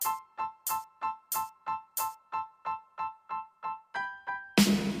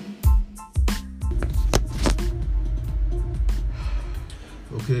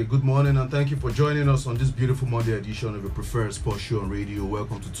Okay, good morning and thank you for joining us on this beautiful Monday edition of your preferred sports show on radio.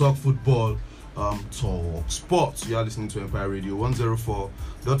 Welcome to Talk Football, Talk Sports. You are listening to Empire Radio 104.5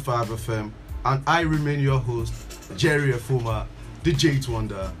 FM, and I remain your host, Jerry Efuma, the Jade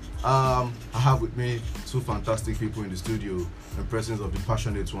Wonder. I have with me two fantastic people in the studio in presence of the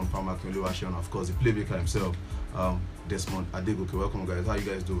passionate one, Pama Kenluwashi, and of course the playmaker himself, Desmond Adegoke. Welcome, guys. How you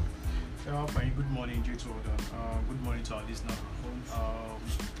guys doing? Fine. Good morning, Jade Wonder. Good morning to our listeners at home.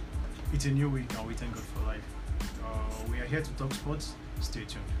 It's a new week and we thank God for life. We are here to talk sports. Stay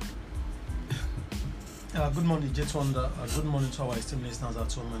tuned. Good morning, Jade Wonder. Good morning to our esteemed listeners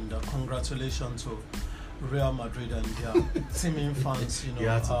at home, and congratulations to Real Madrid and their teaming fans. You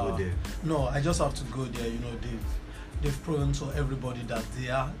have to go there. No, I just have to go there. They've proven to everybody that they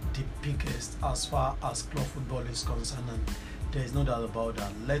are the biggest as far as club football is concerned, and there is no doubt about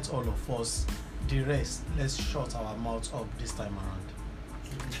that. Let all of us, the rest, let's shut our mouths up this time around.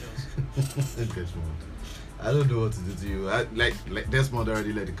 I don't know what to do to you. Like Desmond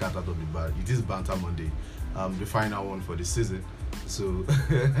already let the cat out of the bag. It is Banter Monday, the final one for the season. So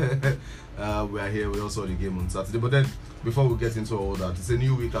we are here. We also saw the game on Saturday. But then, before we get into all that, it's a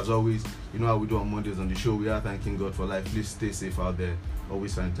new week as always. You know how we do on Mondays on the show. We are thanking God for life. Please stay safe out there.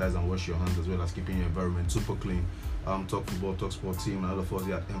 Always sanitize and wash your hands, as well as keeping your environment super clean. Talk football, talk sport team, and all of us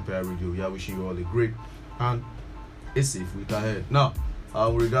here at Empire Radio. We are wishing you all a great and a safe week ahead. Now,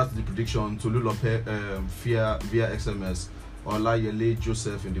 with regards to the prediction, Tolu Lope via SMS, Olayele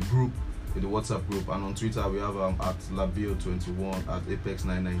Joseph in the group, in the WhatsApp group, and on Twitter we have at Labio21, at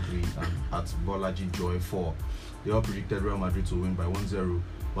Apex993, and at BolajiJoy4. They all predicted Real Madrid to win by 1-0.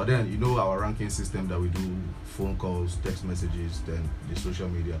 But then, you know our ranking system that we do, phone calls, text messages, then the social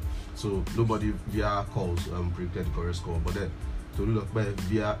media. So nobody via calls predicted the correct score. But then Tolu Lope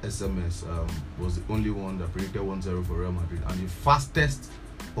via SMS was the only one that predicted 1-0 for Real Madrid. And the fastest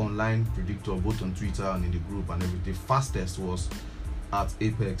online predictor, both on Twitter and in the group and everything, fastest was at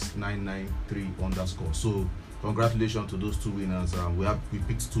Apex993_. So congratulations to those two winners. We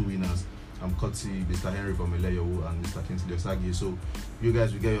picked two winners. Courtesy Mr. Henry from Eleyowo and Mr. Kingsley Osagi. So you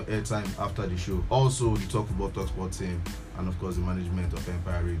guys will get your airtime after the show. Also, the Talk Football, Talk Sport team, and of course the management of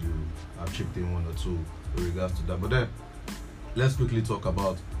Empire Radio have chipped in one or two with regards to that. But then, let's quickly talk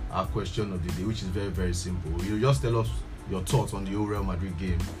about our question of the day, which is very, very simple. You just tell us your thoughts on the Real Madrid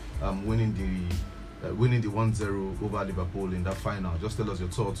game, winning the 1-0 over Liverpool in that final. Just tell us your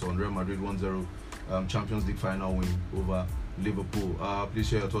thoughts on Real Madrid 1-0 Champions League final win over Liverpool. Please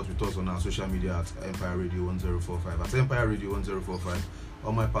share your thoughts with us on our social media at Empire Radio 1045, at Empire Radio 1045,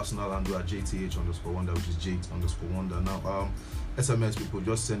 on my personal handle at JTH_Wonder, which is Jade_Wonder. Now, SMS people,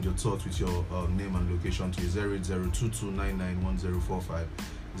 just send your thoughts with your name and location to 08022991045,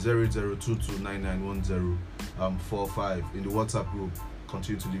 08022991045. In the WhatsApp group,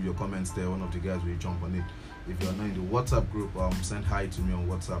 continue to leave your comments there. One of the guys will jump on it. If you're not in the WhatsApp group, send hi to me on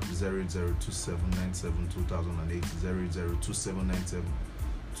WhatsApp, 08027972008,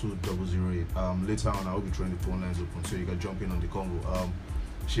 08027972008. Later on, I will be throwing the phone lines open so you can jump in on the convo.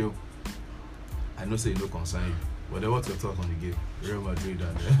 Shio, I know say you don't concern you, but then what's your thought on the game? Real Madrid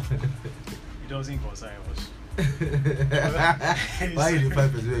and It doesn't concern us. Why you the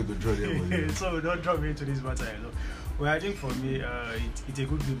 5% you could draw there? So don't drop me into this matter. Well, I think for me, it's a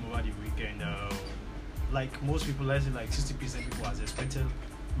good game over the weekend. Like most people, let's say like 60% people has expected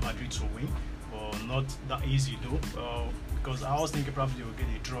Madrid to win, but not that easy though. Because I was thinking probably we'll get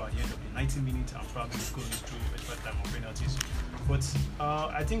a draw at the end of the 90 minutes and probably go through extra time of penalties. But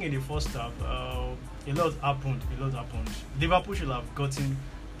I think in the first half, a lot happened. Liverpool should have gotten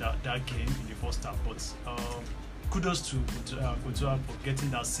that game in the first half, but kudos to Courtios for getting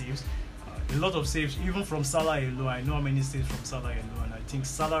that saves. A lot of saves, even from Salah alone. I know how many saves from Salah alone, and I think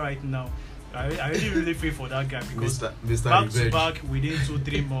Salah right now, I really feel for that guy because Mr. back to back within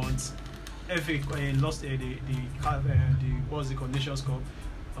 2-3 months, FA lost the what's the Nations Cup,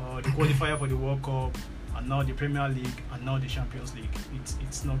 the qualifier for the World Cup, and now the Premier League, and now the Champions League.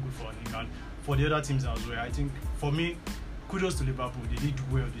 It's not good for him, and for the other teams as well. I think for me, kudos to Liverpool. They did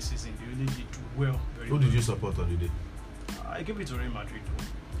well this season. They really did well. Who did you support on the day? I give it to Real Madrid though.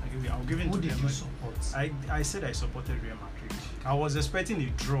 I'll give it Who to did Real you Madrid. support? I said I supported Real Madrid. I was expecting a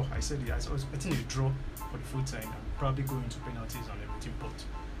draw. I was expecting a draw for the full time and probably going to penalties and everything, but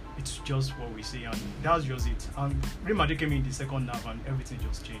it's just what we see, and that's just it. And Real Madrid came in the second half and everything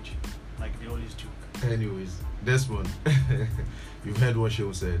just changed, like they always do. Anyways, Desmond, you've heard what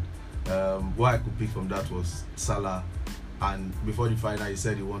Sheo said. What I could pick from that was Salah, and before the final, he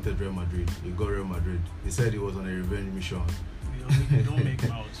said he wanted Real Madrid. He got Real Madrid. He said he was on a revenge mission. We don't make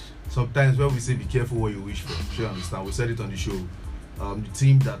mouths. Sometimes when we say be careful what you wish for, you understand. We said it on the show. the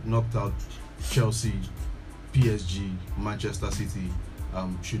team that knocked out Chelsea, PSG, Manchester City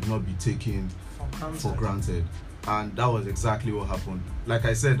should not be taken for granted. And that was exactly what happened. Like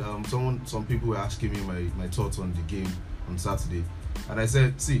I said, some people were asking me my thoughts on the game on Saturday, and I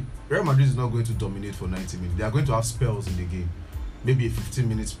said, see, Real Madrid is not going to dominate for 90 minutes. They are going to have spells in the game, maybe a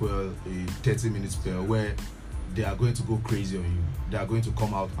 15-minute spell, a 30-minute spell, where they are going to go crazy on you. They are going to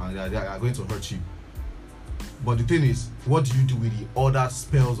come out and they are going to hurt you. But the thing is, what do you do with the other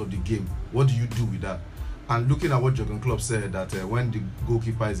spells of the game? What do you do with that? And looking at what Jurgen Klopp said, that when the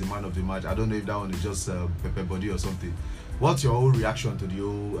goalkeeper is the man of the match, I don't know if that one is just pepper body or something. What's your whole reaction to the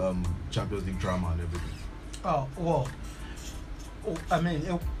whole Champions League drama and everything? Oh, well, I mean,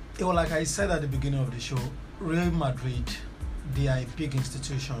 it was like I said at the beginning of the show, Real Madrid, they are a big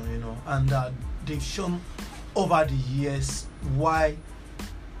institution, you know, and they've shown over the years why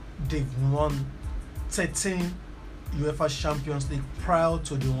they've won 13 UEFA Champions League prior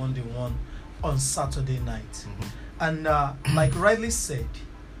to the one they won on Saturday night. And like rightly said,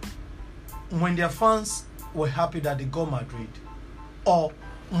 when their fans were happy that they got Madrid, or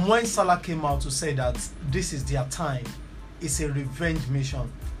when Salah came out to say that this is their time, it's a revenge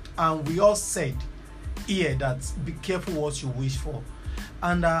mission, and we all said here that be careful what you wish for.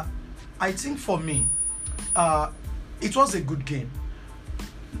 And I think for me, it was a good game.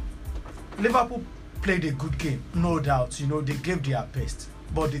 Liverpool played a good game, no doubt. You know, they gave their best,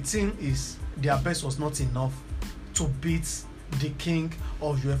 but the thing is, their best was not enough to beat the king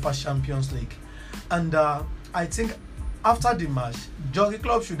of UEFA Champions League. And I think after the match, Jurgen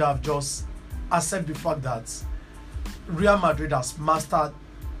Klopp should have just accepted the fact that Real Madrid has mastered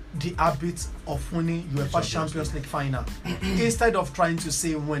the habit of winning UEFA Champions League final, instead of trying to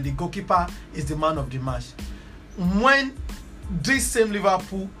say when the goalkeeper is the man of the match. When this same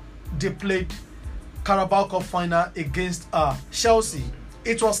Liverpool, they played Carabao Cup final against Chelsea,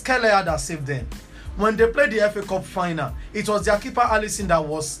 it was Kelleher that saved them. When they played the FA Cup final, it was their keeper Alisson that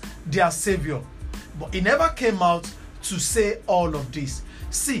was their savior. But he never came out to say all of this.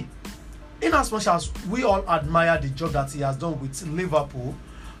 See, in as much as we all admire the job that he has done with Liverpool,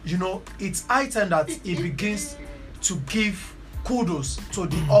 you know, it's high time that he begins to give kudos to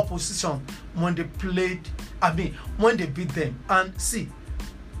the opposition when they played, when they beat them. And see,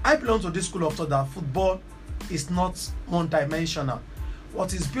 I belong to this school of thought that football is not one-dimensional.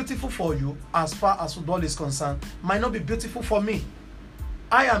 What is beautiful for you as far as football is concerned might not be beautiful for me.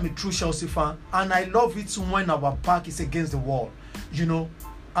 I am a true Chelsea fan, and I love it when our back is against the wall, you know,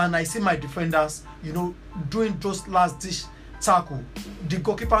 and I see my defenders, you know, doing those last ditch tackle, the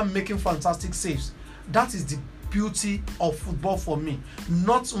goalkeeper making fantastic saves. That is the beauty of football for me.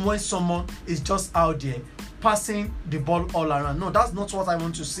 Not when someone is just out there passing the ball all around. No, that's not what I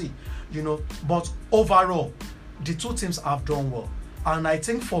want to see, you know. But overall, the two teams have done well. And I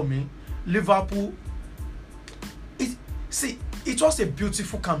think for me, Liverpool, it was a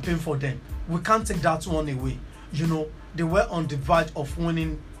beautiful campaign for them. We can't take that one away. You know, they were on the verge of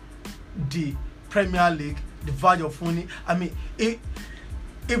winning the Premier League, the verge of winning. I mean, if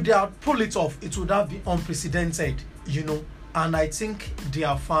they had pulled it off, it would have been unprecedented, you know. And I think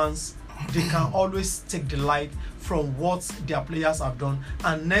their fans, they can always take the light from what their players have done.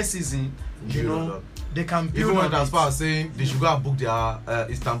 And next season, you know, they can build. Even as far as saying they should go and book their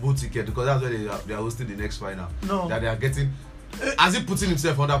Istanbul ticket, because that's where they are hosting the next final. No, that they are getting. As he putting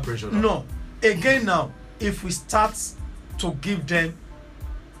himself under pressure now. No, again now, if we start to give them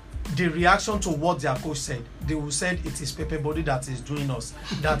the reaction to what their coach said, they will say it is Pepe Body that is doing us,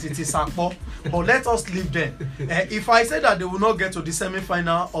 that it is Akpo. But let us leave them. If I say that they will not get to the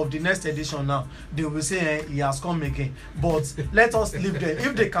semi-final of the next edition now, they will say he has come again. But let us leave them.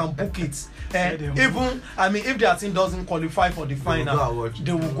 If they can book it, even if their team doesn't qualify for the final,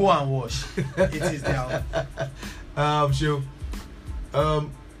 they will go and watch. It is their own. Sure.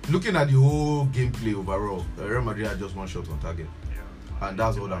 Looking at the whole gameplay overall, Real Madrid had just one shot on target. And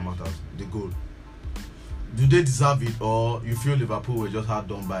that's all that matters, the goal. Do they deserve it, or you feel Liverpool were just hard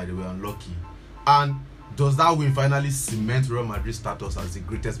done by, they were unlucky? And does that win finally cement Real Madrid's status as the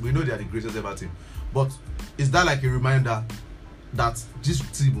greatest? We know they are the greatest ever team, but is that like a reminder that this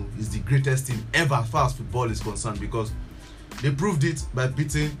team is the greatest team ever as far as football is concerned? Because they proved it by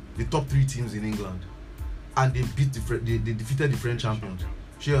beating the top 3 teams in England, and they defeated the French champions.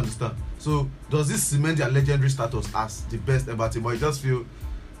 You understand? So does this cement their legendary status as the best ever team, or you just feel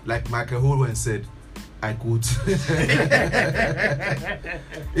like Michael Owen said, I could.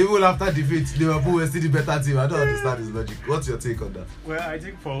 Even after defeat, Liverpool were still the better team. I don't understand his logic. What's your take on that? Well, I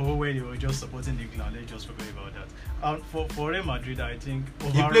think for Owen, they were just supporting England. Let's just forget about that. For Real Madrid, I think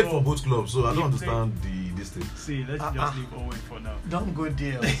overall, He played for both clubs, so I don't he understand this thing. See, let's just leave Owen for now. Don't go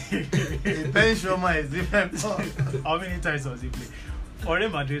there. The bench Roma is different. How many times does he play? For Real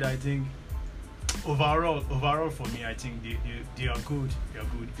Madrid, I think overall for me, I think they are good. They are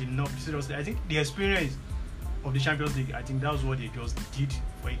good enough. Seriously, I think the experience of the Champions League, I think that was what they just did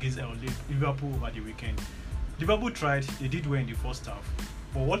for against Liverpool over the weekend. Liverpool tried, they did well in the first half,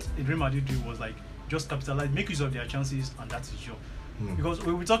 but what Real Madrid did was like just capitalize, make use of their chances, and that's his job. Because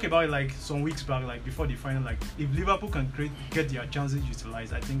we talk about it like some weeks back, like before the final, like if Liverpool can get their chances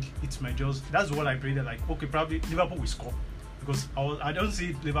utilized, I think it might just, that's what I predicted, like okay, probably Liverpool will score, because I don't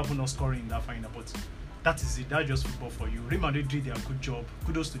see Liverpool not scoring in that final, but that is it. That's just football for you. Real Madrid did their good job.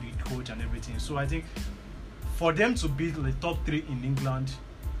 Kudos to the coach and everything. So I think for them to beat the top 3 in England,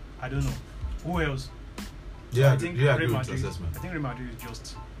 I don't know who else. Yeah, so I think Real Real Madrid. Madrid. I think Real Madrid is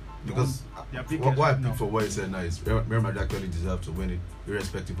just because what I picked for what you said now is Real Madrid actually deserve to win it,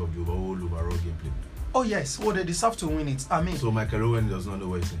 irrespective of the overall gameplay. Oh yes, well they deserve to win it. I mean, so Michael Owen does not know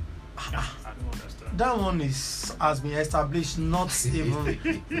what he's saying. I don't understand. That one has been established not even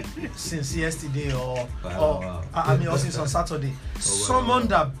since yesterday or I mean or since on Saturday. Someone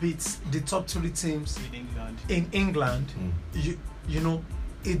that beats the top 3 teams in England, you know,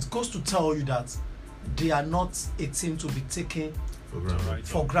 it goes to tell you that they are not a team to be taken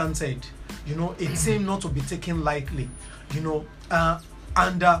for granted. You know, a team not to be taken lightly. You know,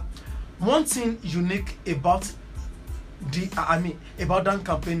 and one thing unique about about that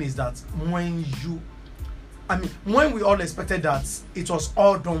campaign is that when we all expected that it was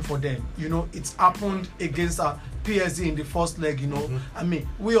all done for them, you know, it happened against PSG in the first leg, you know. I mean,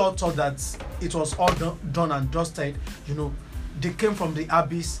 we all thought that it was all done and dusted, you know. They came from the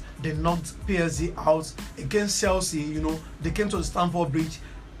abyss, they knocked PSG out. Against Chelsea, you know, they came to the Stamford Bridge,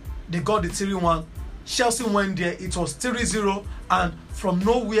 they got the 3-1. Chelsea went there, it was 3-0, and from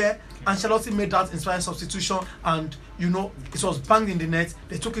nowhere, Ancelotti made that inspired substitution, and you know, it was banged in the net.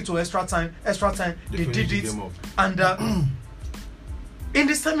 They took it to extra time, they did it, and in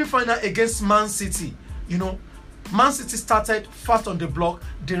the semi-final against Man City, you know, Man City started fast on the block,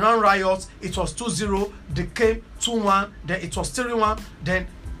 they ran riot, it was 2-0, they came 2-1, then it was 3-1, then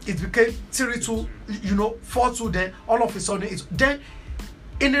it became 3-2, you know, 4-2, then all of a sudden then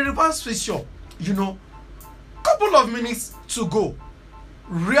in a reverse fixture, you know, couple of minutes to go,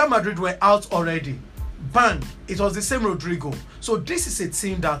 Real Madrid were out already. Bang! It was the same Rodrigo. So this is a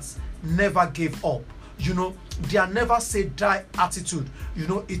team that never gave up. You know, they are never say die attitude. You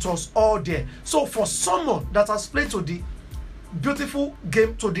know, it was all there. So for someone that has played to the beautiful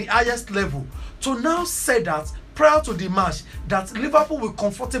game to the highest level, to now say that prior to the match that Liverpool will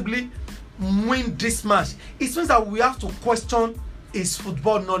comfortably win this match, it means that we have to question his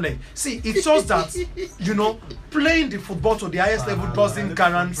football knowledge. See, it shows that you know, playing the football to the highest level doesn't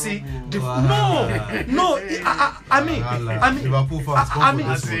guarantee the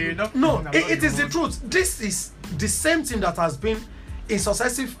it is the truth. This is the same team that has been in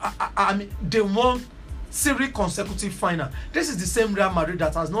successive they won 3 consecutive final. This is the same Real Madrid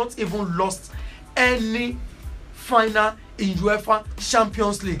that has not even lost any final in UEFA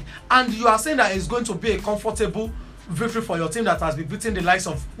Champions League, and you are saying that it's going to be a comfortable victory for your team that has been beating the likes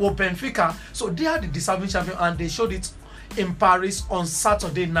of Benfica. So they are the deserving champion, and they showed it in Paris on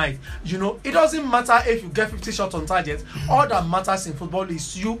Saturday night. You know, it doesn't matter if you get 50 shots on target. All that matters in football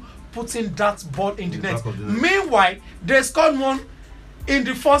is you putting that ball in the net. Meanwhile, they scored one in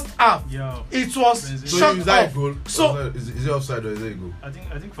the first half. Yeah. It was shot off. Goal? So is it offside or is it a goal? I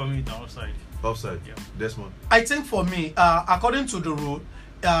think for me it's offside. Offside. Yeah. Desmond. I think for me, according to the rule,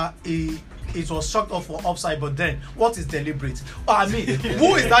 it was shot off for offside, but then what is deliberate? I mean,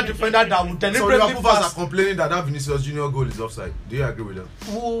 who is that defender that would deliberately so Liverpool fans are complaining that Vinicius Junior goal is offside. Do you agree with that?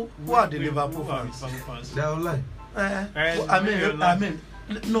 Who are the Liverpool fans? They are online.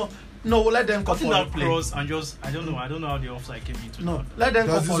 No, we'll let them come for the play. And just I don't know how the offside came into. No, let them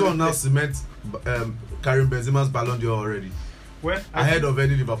come for the play. Does this one now cement Karim Benzema's ballon d'Or already? Well, ahead of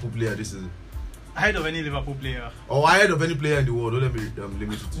any Liverpool player this season. Ahead of any Liverpool player. Or ahead of any player in the world. Don't let me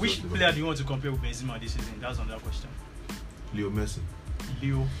limit it to which player do you want to compare with Benzema this season? That's another question. Leo Messi.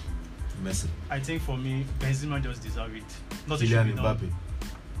 I think for me, Benzema just deserves it. Nothing Kylian should be done. Mbappe.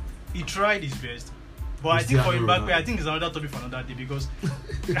 He tried his best. But I think for Mbappe, I think it's another topic for another day because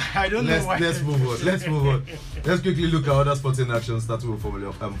I don't know why. Let's move on. Let's quickly look at other sporting actions starting with Formula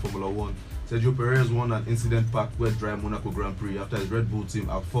 1. Sergio Perez won an incident packed West Drive Monaco Grand Prix after his Red Bull team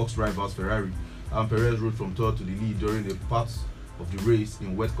outfoxed rivals Ferrari Perez rode from third to the lead during the part of the race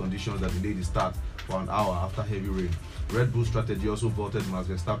in wet conditions that delayed the start for an hour after heavy rain. Red Bull strategy also vaulted Max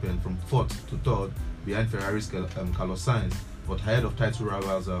Verstappen from fourth to third behind Ferrari's Carlos Sainz, but ahead of title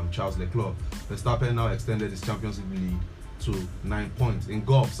rivals Charles Leclerc. Verstappen now extended his Champions League lead to 9 points. In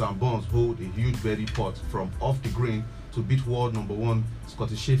golf, Sam Burns hold a huge birdie putt from off the green to beat world number 1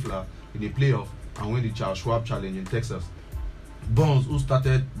 Scotty Scheffler in a playoff and win the Charles Schwab Challenge in Texas. Burns, who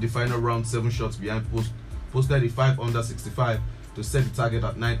started the final round 7 shots behind, posted a 5 under 65 to set the target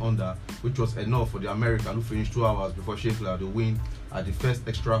at 9 under, which was enough for the American, who finished 2 hours before Scheffler to win at the first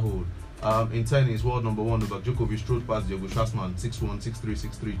extra hole. In tennis, world number 1 Novak Djokovic strode past Diego Schwartzman 6-1, 6-3,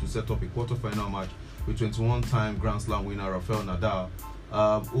 6-3 to set up a quarter-final match with 21-time Grand Slam winner Rafael Nadal,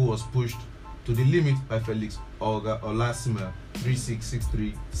 who was pushed to the limit by Felix Olasima 3-6,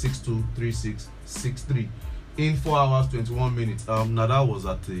 6-3, 6-2, 3-6, 6-3. In 4 hours, 21 minutes, Nadal was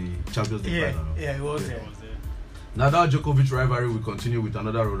at the Champions League final. Yeah, he was there. Nadal-Djokovic rivalry will continue with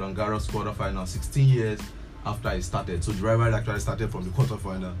another Roland Garros quarterfinal 16 years after it started. So the rivalry actually started from the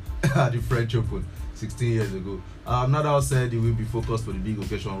quarterfinal at the French Open 16 years ago. Nadal said he will be focused for the big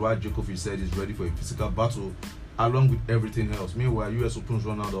occasion, while Djokovic said he's ready for a physical battle along with everything else. Meanwhile, US Open's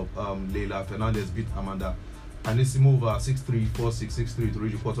runner-up Leila Fernandez beat Amanda Anisimova 6-3, 4-6, 6-3 to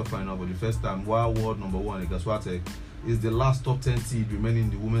reach the quarterfinal for the first time, while world number 1 Iga Swiatek is the last top 10 seed remaining in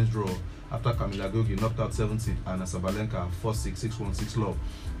the women's draw after Kamila Gogi knocked out 7th seed Anna Sabalenka 4-6, 6-1, 6-love.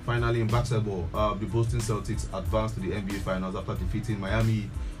 Finally, in basketball, the Boston Celtics advanced to the NBA Finals after defeating Miami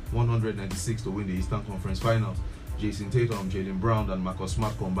 196 to win the Eastern Conference Finals. Jason Tatum, Jaylen Brown, and Marcus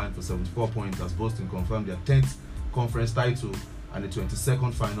Smart combined for 74 points as Boston confirmed their 10th conference title and the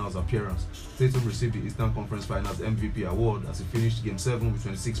 22nd finals appearance. Tatum received the Eastern Conference Finals MVP award as he finished Game 7 with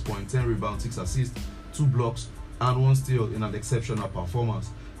 26 points, 10 rebounds, 6 assists, 2 blocks, and 1 steal in an exceptional performance.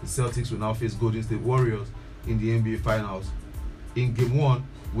 The Celtics will now face Golden State Warriors in the NBA Finals in Game 1,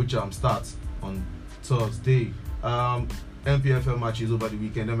 which starts on Thursday. NPFL matches over the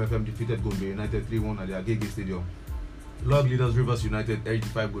weekend. MFM defeated Gombe United 3-1 at the Agege Stadium. Log leaders Rivers United edged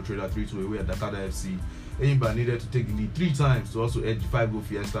the 5-goal trailer 3-2 away at Dakar FC. Enyimba needed to take the lead 3 times to also edge the 5-goal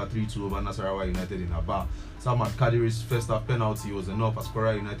Fiesta 3-2 over Nasarawa United in Aba. Samad Kadiri's first half penalty was enough as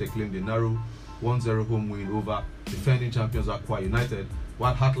Kwara United claimed a narrow 1-0 home win over defending champions Akwa United,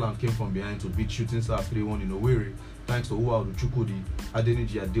 while Heartland came from behind to beat Shooting Stars 3-1 in Owerri thanks to Uwaudu Chukwudi,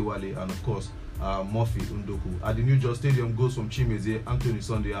 Adeniji Adewale, and of course Murphy Undoku. At the New York Stadium, goals from Chimeze, Anthony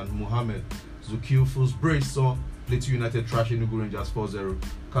Sunday, and Mohamed Zukilfu's brace saw Plateau United trashing Enugu Rangers 4-0.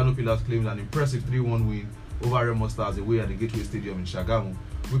 Kano Pillars claimed an impressive 3-1 win over Remo Stars away at the Gateway Stadium in Shagamu.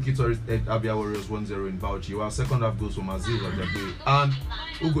 Wiki Tourist edged Abia Warriors 1-0 in Bauchi, while second half goals from Aziz Ajagbe and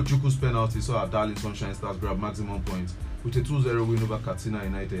Ugo Chukwu's penalty saw our darling Sunshine Stars grab maximum points with a 2-0 win over Katsina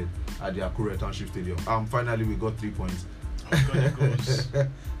United at the Akure Township Stadium. Finally, we got 3 points. And we got the goals.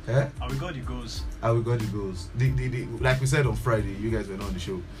 And we got the goals. And we got the goals. Like we said on Friday, you guys were not on the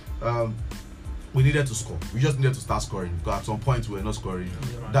show. We needed to score. We just needed to start scoring because at some point we were not scoring.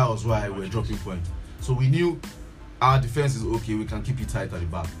 Yeah. That was why we were dropping points. So we knew our defense is okay. We can keep it tight at the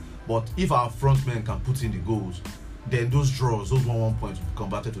back. But if our front men can put in the goals, then those draws, those 1-1 points will be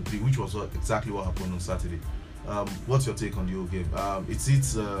converted to 3, which was exactly what happened on Saturday. What's your take on the whole game?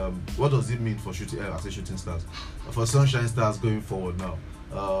 What does it mean for Shooting Stars? For Sunshine Stars going forward now?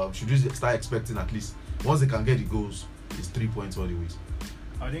 Should we start expecting at least, once they can get the goals, it's 3 points all the way?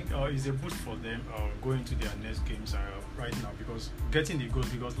 I think it's a boost for them going into their next games right now, because getting the goals,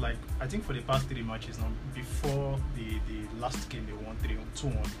 because like I think for the past 3 matches now, before the last game they won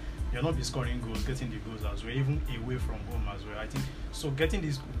 2-1, they'll not be scoring goals, getting the goals as well, even away from home as well. I think so. Getting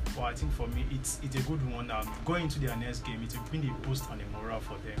this, well, I think for me, it's a good one. Going into their next game, it will bring a boost and a morale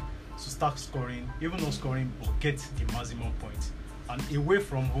for them to start scoring, even not scoring, but get the maximum points. And away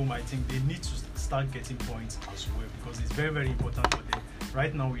from home, I think they need to start getting points as well, because it's very, very important for them.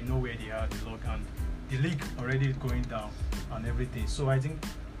 Right now, we know where they are, the log, and the league already going down and everything. So I think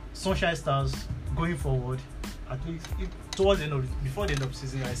Sunshine Stars going forward, at least towards the end before the end of the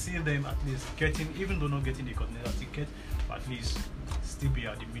season, I see them at least getting, even though not getting the continental ticket, but at least still be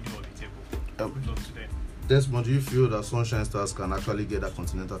at the middle of the table. Good luck to them. Desmond, do you feel that Sunshine Stars can actually get that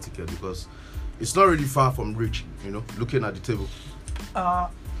continental ticket? Because it's not really far from reach, looking at the table.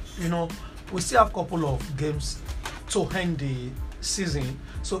 We still have a couple of games to end the season,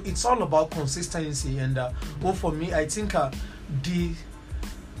 so it's all about consistency. And for me, I think the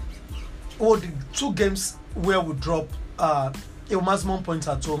 2 games where we drop a maximum points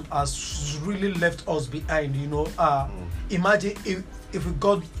at home has really left us behind. Imagine if we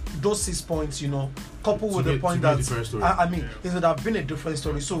got those 6 points, coupled with the point that I mean, Yeah. it would have been a different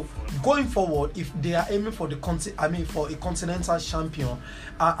story. So going forward, if they are aiming for for a continental champion,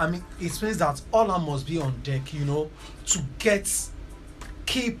 I mean, it means that all hands must be on deck, you know, to get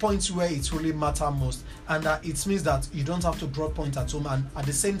key points where it really matter most, and it means that you don't have to draw points at home, and at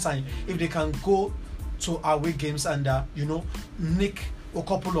the same time, if they can go to away games and you know, nick a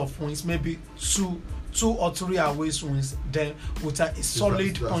couple of wins, maybe two or three away wins, then with a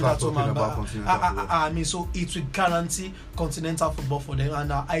solid point at home, I mean, so it will guarantee continental football for them,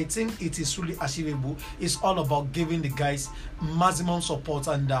 and I think it is really achievable. It's all about giving the guys maximum support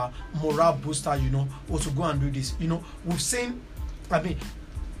and morale booster, you know, or to go and do this. You know, we've seen, I mean,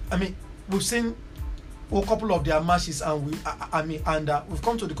 we've seen a couple of their matches, and we've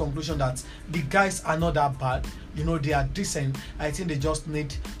come to the conclusion that the guys are not that bad. You know, they are decent. I think they just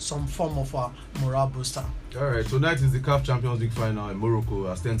need some form of a morale booster. All right, tonight is the CAF Champions League final in Morocco.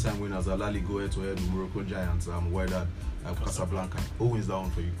 As 10-time winners, Al Ahly go head-to-head with Morocco Giants, Wydad Casablanca. Who wins that one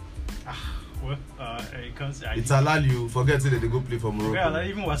for you? Well, you can't say. It's Al Ahly. Forget it, they go play for Morocco. Yeah,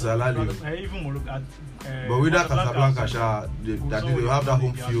 even it's Al Ahly. Even Morocco. But with that Casablanca, they have that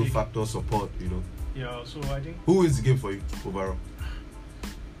home field factor support, you know. Yeah, so I think. Who wins the game for you overall?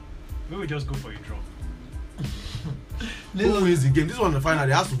 We will just go for a draw. Who wins the game? This one, the final,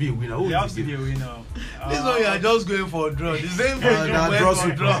 there has to be a winner. Who There wins has the to be game? a winner. This one you are just going for a draw. The same way you went for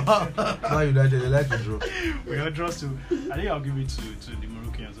a draw. Now United, they like to draw. We are draws too. I think I'll give it to the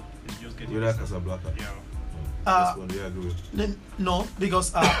Moroccans. It's just getting. With that Casablanca. Yeah. That's one, yeah, I agree with. No,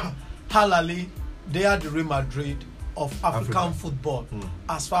 because Al Ahly, they are the Real Madrid of African football,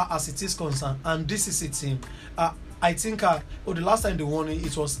 as far as it is concerned, and this is a team. I think the last time they won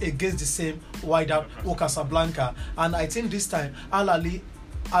it was against the same Wydad Casablanca, and I think this time Al Ahly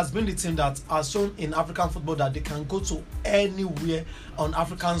has been the team that has shown in African football that they can go to anywhere on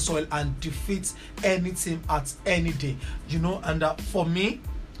African soil and defeat any team at any day, you know. And for me,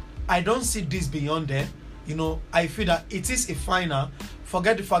 I don't see this beyond them. You know, I feel that it is a final.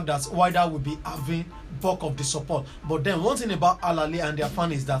 Forget the fact that Wydad will be having bulk of the support. But then one thing about Al Ahly and their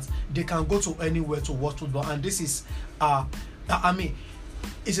fans is that they can go to anywhere to watch football. And this is, I mean,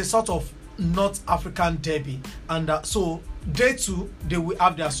 it's a sort of North African derby. And so they too, they will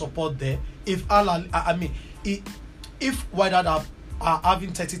have their support there. If Al Ahly, if Wydad are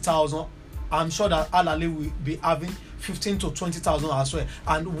having 30,000, I'm sure that Al Ahly will be having 15 to 20,000 as well,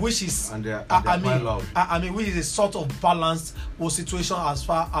 and which is I mean, which is a sort of balanced situation as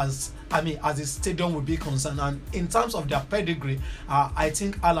far as as the stadium will be concerned. And in terms of their pedigree, I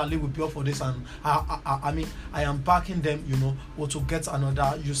think Al Ahly will be up for this, and I mean, I am backing them, you know, or to get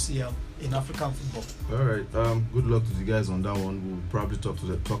another UCL in African football. All right, good luck to the guys on that one. We'll probably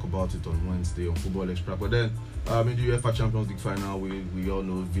talk about it on Wednesday on Football Extra. But then in the UEFA Champions League final, we all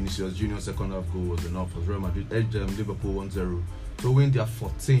know Vinicius Junior's second half goal was enough as Real Madrid edged Liverpool 1-0 to win their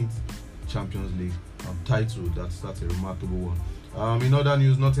 14th Champions League title. That's a remarkable one. In other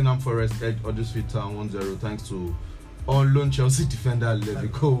news, Nottingham Forest edged Huddersfield Town 1-0 thanks to on loan Chelsea defender Levi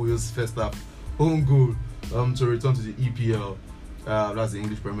Colwill's first half own goal to return to the EPL. That's the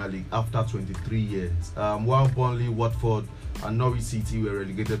English Premier League after 23 years. While Burnley, Watford and Norwich City were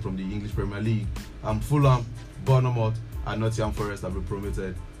relegated from the English Premier League, Fulham, Bournemouth and Nottingham Forest have been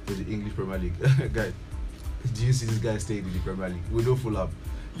promoted to the English Premier League. Guys, do you see these guys staying in the Premier League? We know Fulham.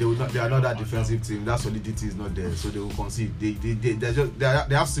 They are not that defensive team. That solidity is not there, so they will concede.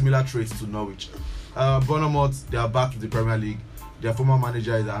 They have similar traits to Norwich. Bournemouth, they are back to the Premier League. Their former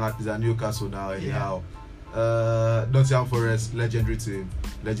manager is at Newcastle now. Anyhow, Nottingham Forest, legendary team.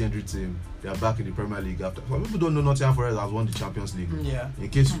 They are back in the Premier League after. For people don't know, Nottingham Forest has won the Champions League. Yeah. In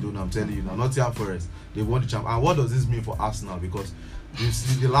case you don't know, I'm telling you now, Nottingham Forest, they won the champion. And what does this mean for Arsenal? Because you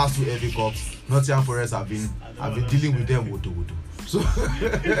see the last two FA Cups, Nottingham Forest have been dealing with them woto. So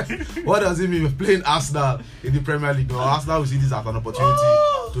what does it mean? We're playing Arsenal in the Premier League. Arsenal will see this as an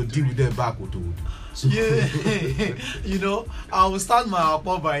opportunity to deal with them back woto. So yeah, you know, I will start my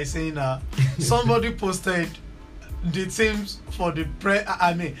report by saying somebody posted the teams for the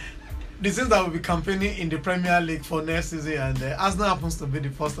the teams that will be campaigning in the Premier League for next season, and Arsenal happens to be the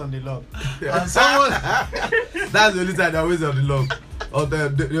first on the log. And someone that's the only time they're always on the log, or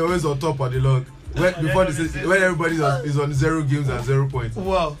they're always on top of the log. When everybody is on 0 games and 0 points.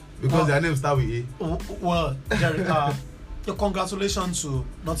 Well, because their names start with A. Well, congratulations to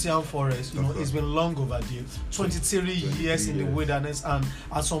Nottingham Forest. You know, it's been long overdue. 23 years in the wilderness, and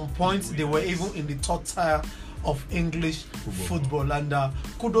at some point they were even in the top tier of English football. And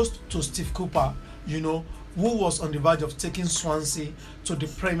kudos to Steve Cooper, you know, who was on the verge of taking Swansea to the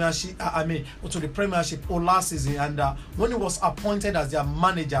Premiership. To the Premiership last season, and when he was appointed as their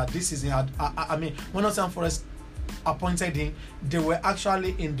manager this season, when Nottingham Forest appointed him, they were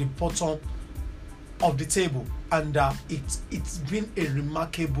actually in the bottom of the table, and it's been a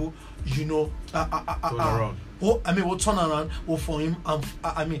remarkable, we'll turn around for him and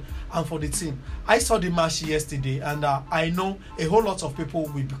for the team. I saw the match yesterday, and I know a whole lot of people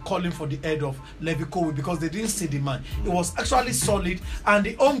will be calling for the head of Levi Colwill because they didn't see the man. It was actually solid, and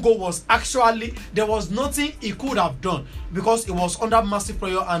the own goal was actually, there was nothing he could have done because it was under massive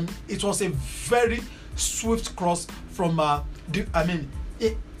pressure, and it was a very swift cross from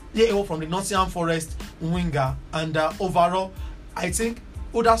from the Nottingham Forest winger, and overall I think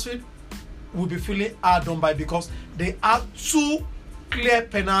Huddersfield will be feeling hard done by because they have two clear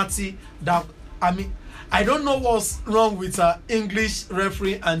penalty that I don't know what's wrong with English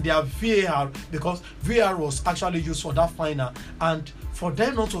referee and their VAR, because VAR was actually used for that final, and for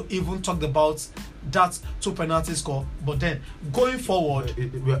them not to even talk about that 2 penalty score. But then going forward,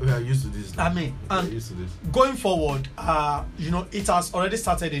 we are used to this now. And used to this. Going forward, it has already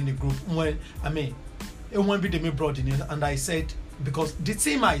started in the group when Bidemi brought in it, and I said, because the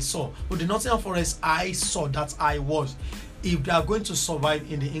team I saw with the Nottingham Forest, I saw that if they are going to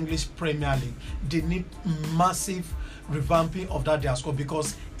survive in the English Premier League, they need massive revamping of that their squad,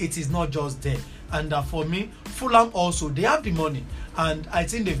 because it is not just there. And for me, Fulham also, they have the money, and I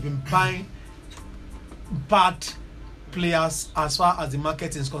think they've been buying bad players as far as the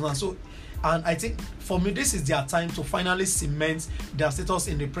market is concerned. So, and I think for me, this is their time to finally cement their status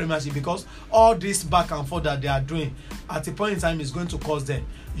in the Premiership, because all this back and forth that they are doing at a point in time is going to cost them,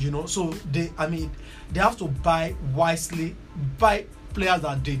 So they have to buy wisely, buy players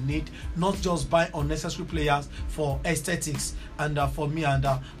that they need, not just buy unnecessary players for aesthetics. And for me, and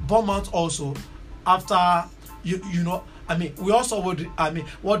Bournemouth also, after we also would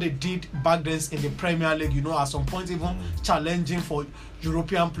what they did back then in the Premier League, at some point even challenging for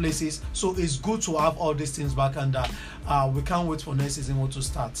European places. So it's good to have all these things back, and we can't wait for next season to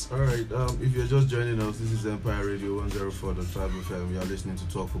start. All right, if you're just joining us, this is Empire Radio 104.5 FM. You are listening to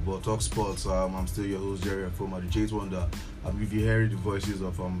Talk Football, Talk Sports. I'm still your host, Jerry Afoma, the Jade Wonder. If you hear the voices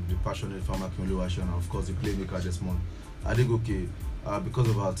of the passionate farmer Kinoluwashi, and of course the playmaker Desmond Adegoke, because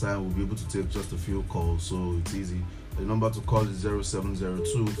of our time, we'll be able to take just a few calls, so it's easy. The number to call is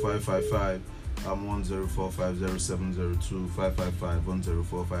 0702 555 1045, 0702 555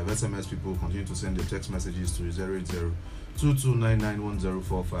 1045. SMS people continue to send their text messages to 080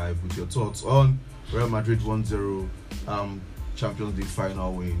 22991045 with your thoughts on Real Madrid 1-0 Champions League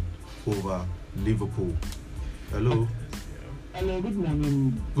final win over Liverpool. Hello. Hello, good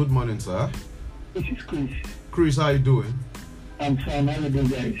morning. Good morning, sir. This is Chris. Chris, how you doing? I'm fine. How are you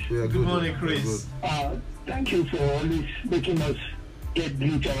guys? Yeah, Good morning, Chris. Thank you for always making us get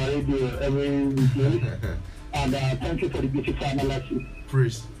glued to our radio every week. And thank you for the beautiful analysis.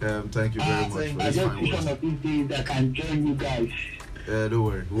 Chris, thank you very much for I this just fine wish one words. of these days I can join you guys. Don't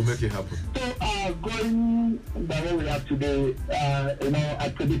worry, we'll make it happen. So, going by what we have today, I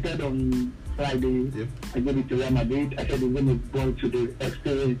predicted on Friday, Yep. I gave it to Real Madrid. I said we're going to go to the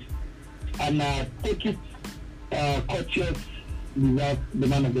experience. And take it, Courtios deserve the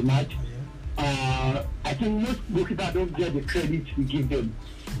man of the match. I think most goalkeepers don't get the credit we give them.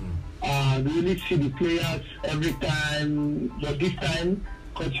 We really see the players every time, but this time,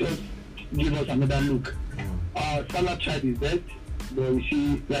 Courtios give us another look. Salah tried his best, but you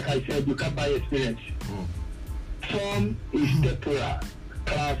see, like I said, you can't buy experience. Form is temporary,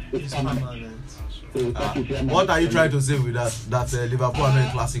 class is permanent. So What are you trying to say with that? That Liverpool are not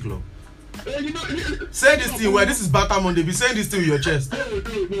a classic club? Say this thing where this is Bata Monday. Be saying this thing with your chest. No.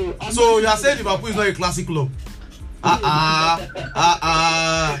 So you are saying Liverpool is not a classic club? No,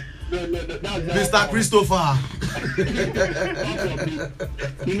 Mr. Christopher.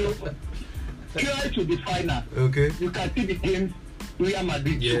 Try to the final. Okay. You can see the games Real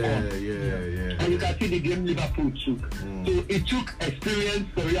Madrid took on. And you can see the game Liverpool took. So it took experience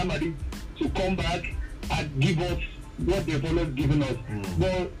for Real Madrid to come back and give us what they've always given us.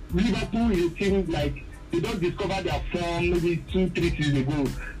 But Liverpool is a team like they don't discover their form maybe 2-3 seasons ago.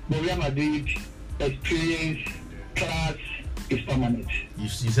 But Real Madrid experience, class is permanent. You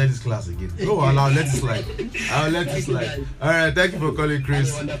said it's class again. No, I'll let it slide. All right, thank you for calling,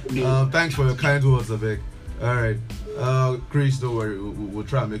 Chris. Thanks for your kind words, Abek. All right, Chris, don't worry. We'll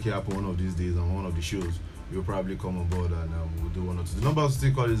try and make it happen one of these days on one of the shows. You'll probably come on board and we'll do one or two. The number to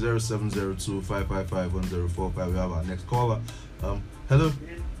still call is 0702 555 1045. We have our next caller. Hello.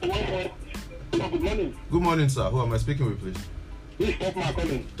 Good morning. Good morning, sir. Who am I speaking with, please? This is Top Man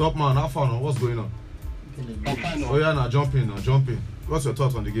calling. Top man, how far now? What's going on? I'm fine. Oh yeah, now jump in. What's your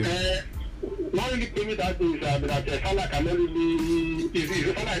thoughts on the game? Not really pay me that thing, but I feel like I'm not really.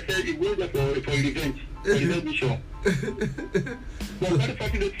 It's all I said. It goes there for revenge. For revenge mission. But very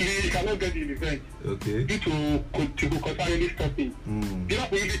fortunately, he cannot get the revenge. Okay. Due to concerning stopping.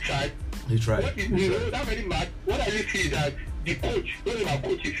 Liverpool really tried. He tried. What is that very mad? What I really see is that the coach, one of our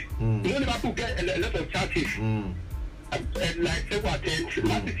coaches, Liverpool get a lot of chances. Like several attempts.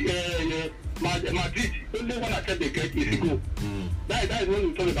 Madrid, only one attempt they get is a goal. That is when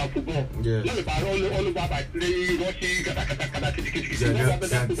we talk about football. Yeah. Not about all over by playing, rushing,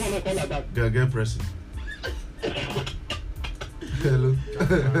 Get pressing. Hello.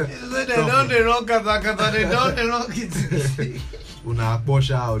 They don't the wrong kata. They don't the wrong it. Una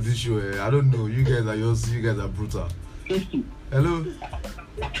Porsche or this show. I don't know. You guys are brutal. Hello.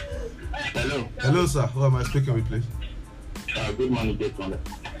 Hello, sir. Who am I speaking with, please? Good morning, Jason.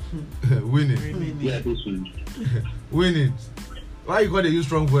 Winning. Yeah, this one. Winning. Why you got to use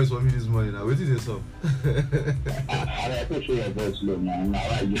strong voice for me this morning now? What is this up? I appreciate your voice low now. No,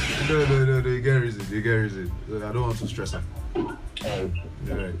 you get reason. I don't want to stress her.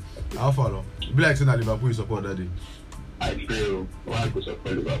 Alright. How far long? Be like saying that Liverpool you support that day. I feel why go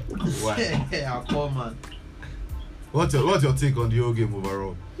support Liverpool. Why? Yeah, come on. What's your take on the whole game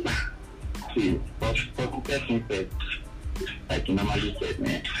overall? See, for the person said, like you normally said,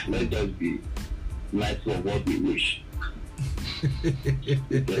 man, let's just be nice for what we wish.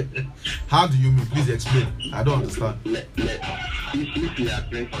 How do you mean? Please explain. I don't understand. If we are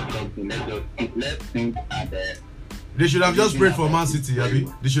praying for something, let's think and they should have just prayed for Man City, Abi.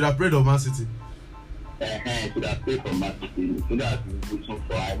 They should have prayed for Man City. Should have prayed for Man City. So that we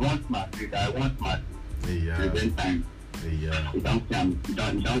for I want Madrid. Yeah. Prevent time. Yeah. You don't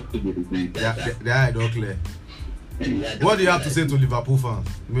see the revenge. They are not clear. What do you have to say to Liverpool fans?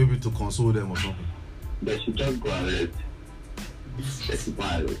 Maybe to console them or something. They should just go and rest. They should go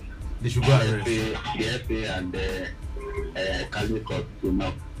and rest. They should go and rest. The FA and the Calicut to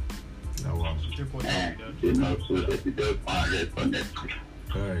know. Oh, wow. They know, so they should just go and rest on next week.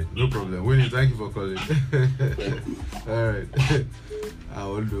 Alright, no problem. Winnie, thank you for calling. Alright. I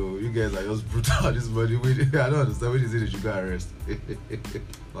don't know. You guys are just brutal this morning. I don't understand when you say they should go and rest.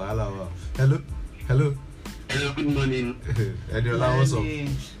 Wow. Hello? Hello, good morning. Eniola, what's up?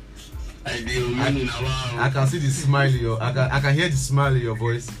 I can see the smile in your I can hear the smile in your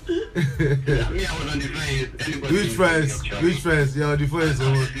voice. Me, I was on the fence. Which friends? You're on the fence.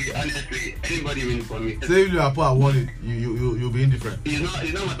 Honestly, anybody win for me. Say if Liverpool are won it, you'll be indifferent.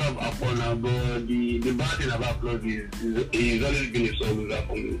 It's not matter of Apple now, but the bad thing about club is he's always been a sole loser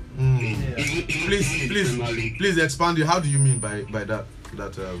for me. Please expand it. How do you mean by that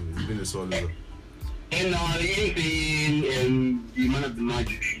he's been a sole loser? And even saying the man of the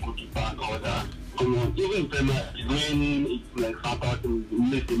match is goalkeeper and all that. Come on, even Premier when it's like Saka to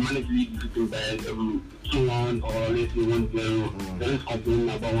make the manage league sitting by 2-1 or let's say 1-0, there is complaining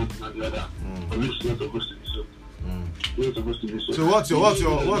about one thing or the other. But it's not supposed to be so. It's not supposed to be so. So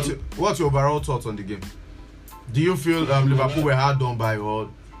what's your overall thoughts on the game? Do you feel Liverpool were hard done by, or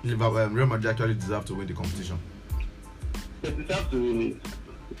Real Madrid actually deserve to win the competition? They deserve to win it.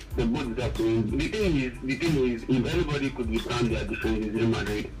 The both deserve to win. The thing is, if anybody could withstand their defense, is Real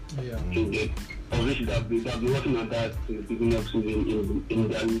Madrid. Yeah. They should have been working on that in the beginning of season in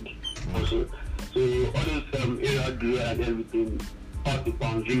their league also. So all those area drill and everything, part the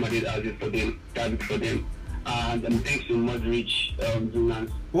pounds, Real Madrid has it for them, target for them. And thanks to Modric,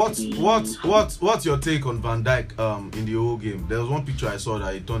 Zunans. What's your take on Van Dijk in the whole game? There was one picture I saw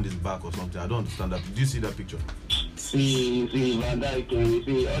that he turned his back or something. I don't understand that. Did you see that picture? See Van Dijk,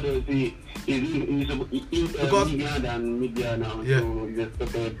 see others, he's bigger than media now, yeah. So he's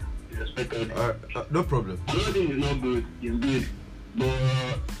respected. No problem. I'm not saying it's not good, it's good, but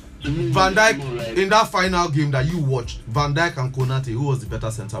Van Dijk, in that final game that you watched, Van Dijk and Konate, who was the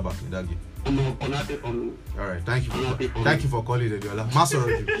better centre back in that game? Konate for me. Alright, thank you for calling Ediola. Masoro.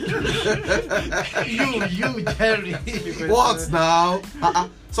 You Jerry. What now?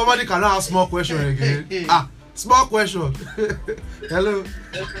 Somebody cannot ask small question again. Small question. Hello.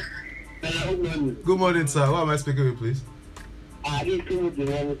 Good morning, sir. Who am I speaking with, please?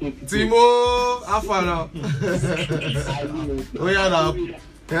 Timo, how far now? Oh yeah, now.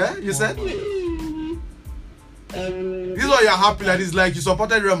 Yeah, you said? This is why you're happy like this, like you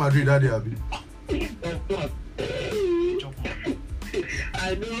supported Real Madrid that day, Abi.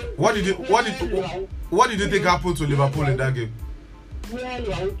 What did you think happened to Liverpool in that game? Well, you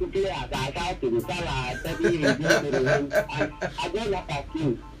want to play as I got to the Salah, 30 minutes, and I don't like that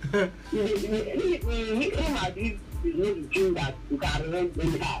team. Real Madrid is not the team that you can run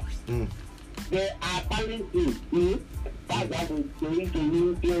anyhow. they are talented. That's why they're going to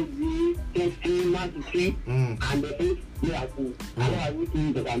win PSG, PSG, Man City, and they face Liverpool. I don't know which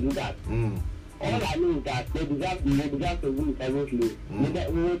they can do that. All I know is that they deserve to win seriously.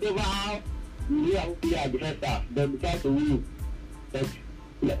 Whatever how Liverpool play at the first half, they deserve to win. But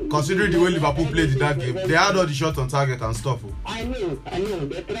considering the way Liverpool played in that game, they had all the shots on target and stuff. I know.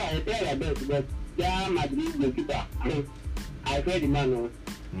 They try their best, but they are Madrid goalkeeper. I saw the man.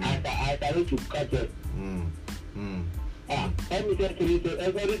 I started to catch it. Let me tell you,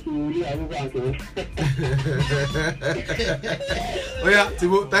 everybody to really Oh yeah,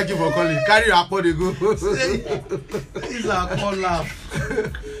 Thibaut, thank you for calling. Carry your apple, they go. It's a call laugh.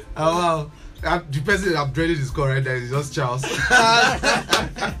 Oh wow. The person I'm dreading his call right there is just Charles.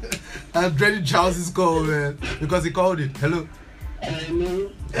 I'm dreading Charles' call, man, because he called it. Hello.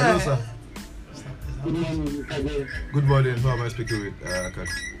 Hello, sir. Good morning. Good morning. Who am I speaking with?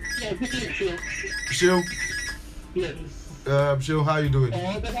 Shil. Yes. Shil, how are you doing?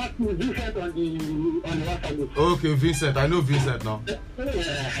 Okay, Vincent. I know Vincent now.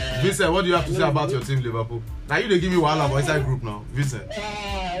 Vincent, what do you have to say about your team, Liverpool? Now you they give me wahala for inside group now, Vincent.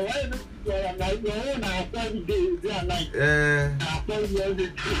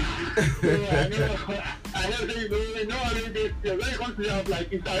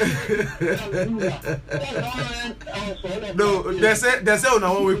 No, they say on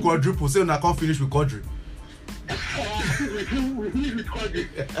a 1 week quadruple, say on a can't finish with quadruple.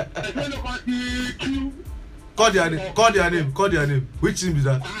 Call their name. Which team is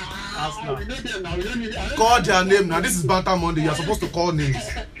that? Call their name now. This is Banter Monday. You're supposed to call names.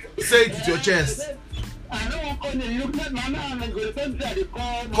 Say it with your chest. I don't call you. Look at my man and go to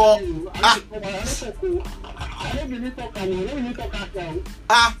Call. I don't believe talking. I don't believe talking.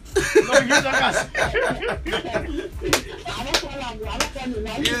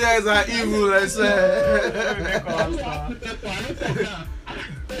 You guys are evil, I say.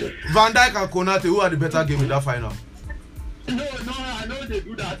 Van Dijk and Konate, who are the better game in that final? No, I know they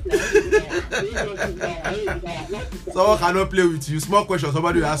do that. Someone cannot play with you. Small question,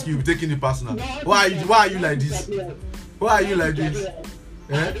 somebody will ask you, you're taking it personal. Why are you like this? Why are you like this?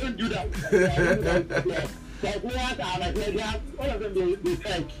 I don't do that. Like players are like all of them they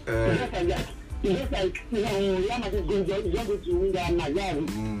fight. It's just like Real Madrid going to win that match.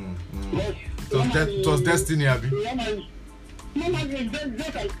 It was destiny, Abby. No, it's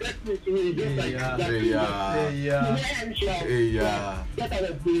just like destiny to me. Just like that.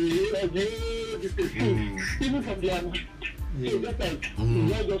 Even from the just like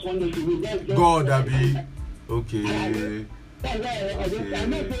just wanted to win. God, Abby. Okay. I'm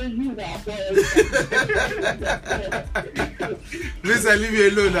not saying you now. Listen, leave me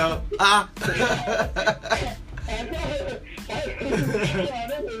alone now.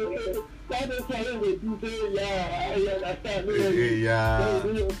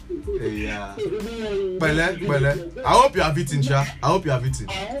 Pele. I hope you have eaten, Sha. I hope you have eaten.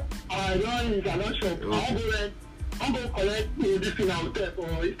 I don't I'm not sure. Okay. I'm going to collect this thing out there for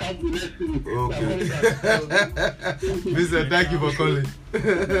Istanbul next week. Okay. Vincent, thank you for calling.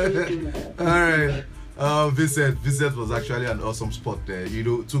 Alright. Vincent was actually an awesome spot there. You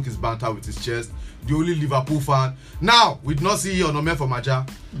know, took his banter with his chest. The only Liverpool fan. Now, we did not see Onome for Maja.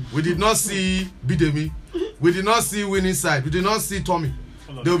 We did not see Bidemi. We did not see Winning Side. We did not see Tommy.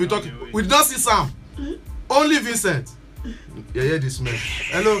 They will be talking. We did not see Sam. Only Vincent. Yeah, this man.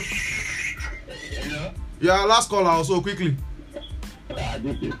 Hello. Hello. Yeah, last caller also quickly.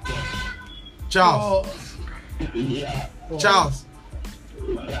 Charles. Yeah. Charles.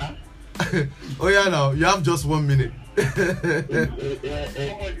 Yeah. Oh yeah, now you have just 1 minute.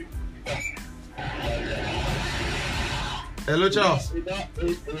 Hello, Charles.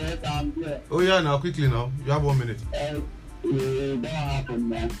 Oh yeah, now quickly now. You have 1 minute. Don't happen,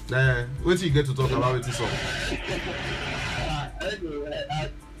 man. Wait till you get to talk about it. So.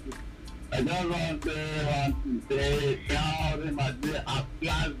 I don't want to say how they might be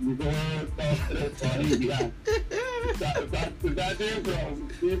applied before for India. That is from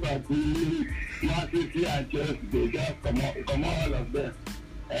Liverpool, Man City and Chelsea, they just come all of them.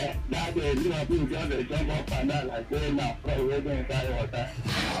 That day Liverpool just jump up and down like saying now from waiting inside water.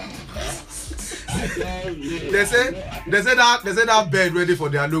 They say that bed ready for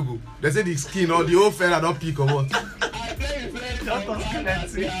their logo. They say the skin or the whole fella don't pick or what. They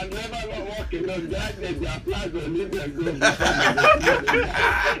are never walking on that. They are plans on it.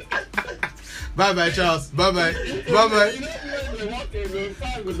 Bye bye, Charles. Bye bye.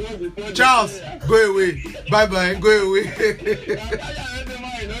 Charles, go away. Bye bye. Go away.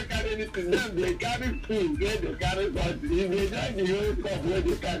 boy not carry anything. Them they carry food, they carry something. If they join the whole cup where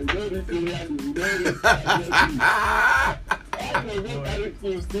they carry, don't reach anything. Don't reach anything. I don't go carry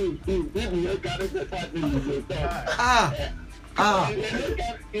food. If you don't carry the party, you go talk.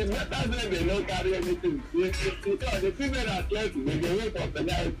 It's better than they don't carry anything. Because the people that church, they wait for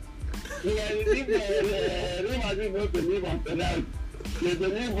penalty. If Real Madrid not believe on penalty, they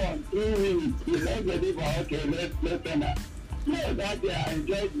believe on 3 minutes. They don't believe on, okay, let's penalty. So that day I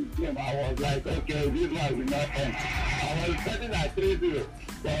enjoyed the game. I was like, okay, this one will not end. I was expecting at 3-0.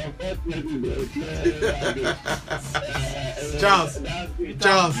 But unfortunately, they Charles.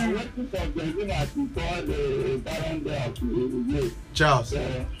 Charles,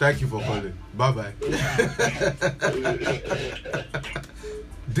 thank you for calling. Bye bye.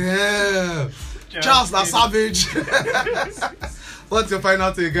 Damn. Charles, that's savage. What's your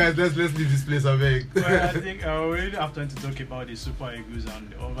final take, guys? Let's leave this place, I beg. Well, I think we really have time to talk about the Super Eagles,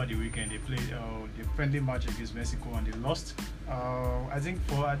 and over the weekend they played the friendly match against Mexico and they lost. I think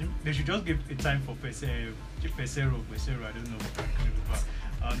they should just give a time for Pesero, I don't know.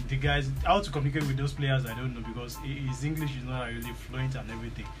 The guys, how to communicate with those players, I don't know, because his English is not really fluent and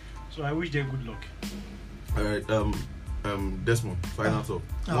everything. So I wish them good luck. All right, Desmond, final talk.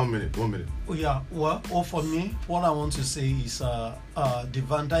 1 minute. Oh, yeah, well, for me, what I want to say is the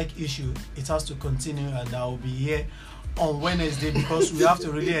Van Dijk issue, it has to continue, and I will be here on Wednesday because we have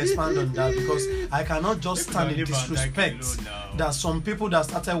to really expand on that, because I cannot just stand in disrespect that some people that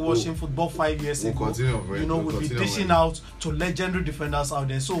started watching football 5 years ago, will be dishing out to legendary defenders out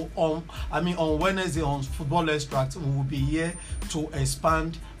there. So on Wednesday on Football Extract, we will be here to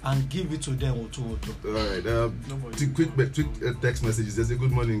expand and give it to them. All right. Quick text messages. They say,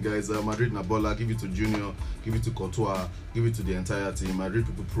 good morning, guys. Madrid Nabola, give it to Junior, give it to Courtois, give it to the entire team. Madrid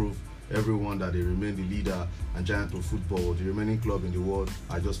people prove everyone that they remain the leader and giant of football, the remaining club in the world.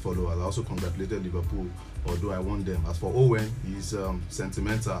 I just follow. I also congratulated Liverpool, although I want them. As for Owen, he's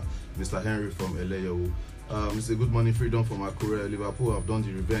sentimental. Mr. Henry from LAO. Mr. Good morning, freedom from Akure. Liverpool have done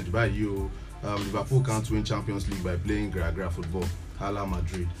the revenge by you. Liverpool can't win Champions League by playing gra football. Hala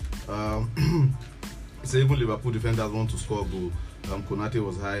Madrid. So even Liverpool defenders want to score goal. Konate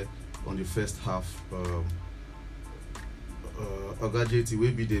was high on the first half. Ogajeti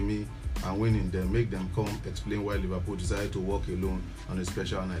will be me and winning them, make them come explain why Liverpool decided to walk alone on a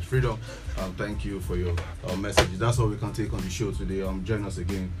special night. Freedom, thank you for your message. That's all we can take on the show today. Join us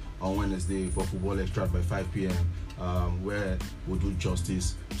again on Wednesday for Football Extract by 5 p.m. Where we'll do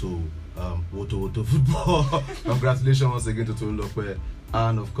justice to Woto football. Congratulations once again to Tolu Lokwe.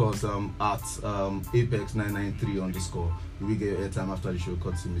 And of course, at Apex993_. We will get your airtime after the show.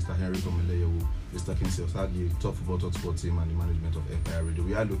 Courtesy Mr. Henry from Eleyewu, Mr. Kinsey Osagi, top football, top sports team, and the management of Empire Radio.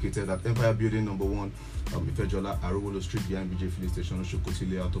 We are located at Empire Building number 1, Ifejola, Arowolo Street, behind BJ Filling Station,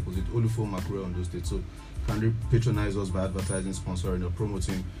 Oshokoti Layout, opposite Olufo Makure on those states. So, can patronize us by advertising, sponsoring, or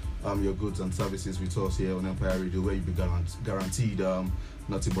promoting your goods and services with us here on Empire Radio, where you be guaranteed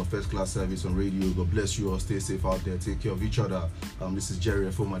nothing but first class service on radio. God bless you all. Stay safe out there. Take care of each other. This is Jerry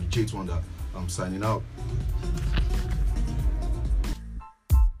Foma, the Jade Wonder. I'm signing out.